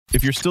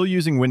If you're still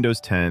using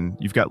Windows 10,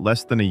 you've got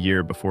less than a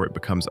year before it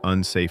becomes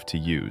unsafe to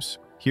use.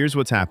 Here's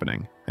what's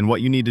happening, and what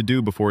you need to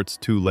do before it's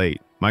too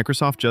late.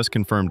 Microsoft just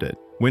confirmed it.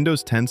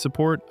 Windows 10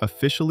 support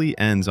officially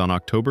ends on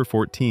October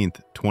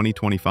 14th,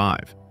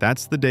 2025.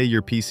 That's the day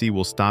your PC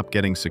will stop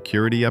getting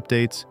security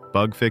updates,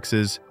 bug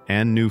fixes,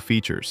 and new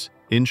features.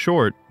 In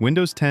short,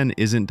 Windows 10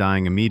 isn't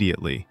dying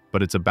immediately,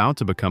 but it's about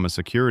to become a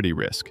security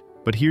risk.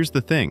 But here's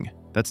the thing,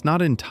 that's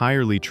not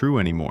entirely true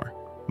anymore.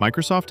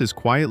 Microsoft is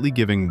quietly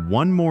giving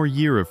one more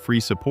year of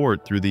free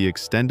support through the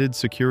Extended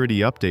Security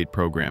Update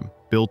program,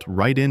 built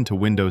right into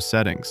Windows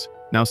settings.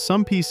 Now,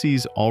 some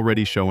PCs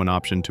already show an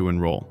option to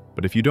enroll,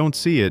 but if you don't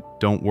see it,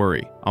 don't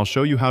worry. I'll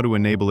show you how to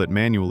enable it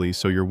manually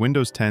so your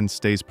Windows 10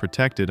 stays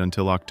protected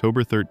until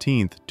October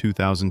 13th,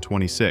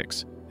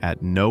 2026,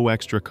 at no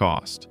extra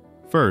cost.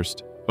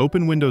 First,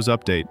 open Windows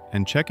Update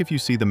and check if you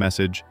see the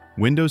message,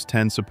 Windows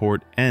 10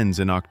 support ends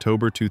in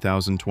October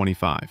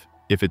 2025.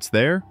 If it's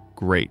there,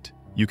 great.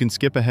 You can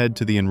skip ahead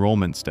to the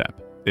enrollment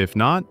step. If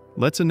not,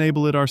 let's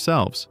enable it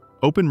ourselves.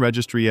 Open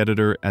Registry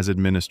Editor as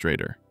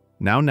administrator.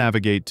 Now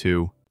navigate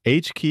to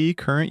HKey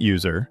Current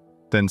User,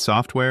 then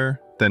Software,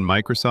 then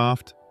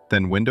Microsoft,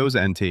 then Windows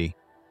NT,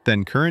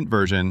 then Current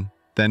Version,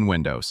 then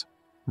Windows.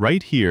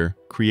 Right here,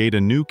 create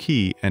a new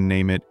key and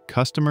name it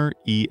Customer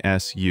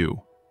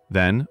ESU.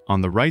 Then,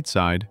 on the right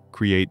side,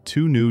 create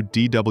two new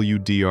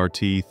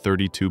DWDRT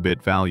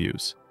 32-bit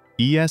values.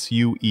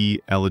 ESUE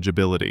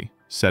Eligibility.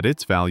 Set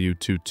its value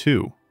to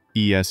 2.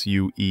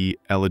 ESUE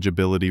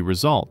Eligibility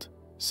Result.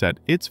 Set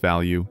its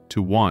value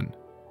to 1.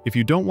 If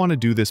you don't want to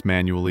do this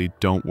manually,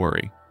 don't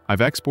worry.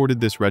 I've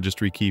exported this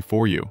registry key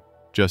for you.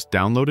 Just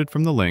download it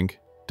from the link,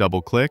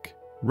 double-click,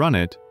 run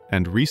it,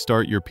 and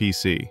restart your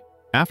PC.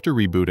 After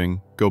rebooting,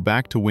 go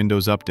back to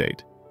Windows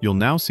Update. You'll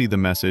now see the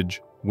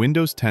message,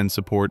 Windows 10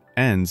 support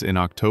ends in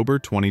October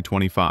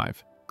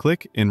 2025.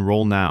 Click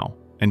Enroll Now,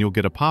 and you'll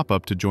get a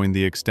pop-up to join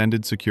the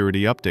Extended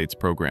Security Updates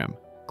program.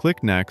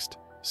 Click Next,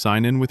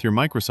 sign in with your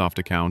Microsoft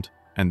account,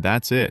 and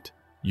that's it.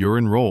 You're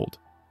enrolled.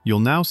 You'll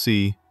now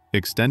see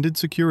Extended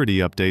Security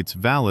Updates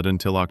valid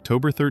until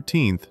October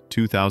 13th,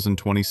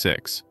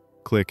 2026.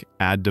 Click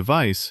Add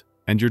Device,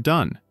 and you're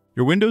done.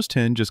 Your Windows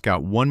 10 just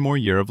got one more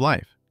year of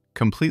life,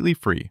 completely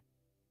free.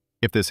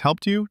 If this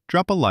helped you,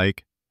 drop a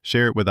like,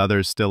 share it with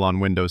others still on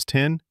Windows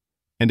 10,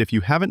 and if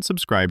you haven't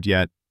subscribed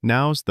yet,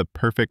 now's the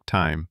perfect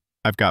time.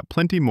 I've got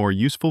plenty more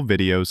useful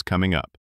videos coming up.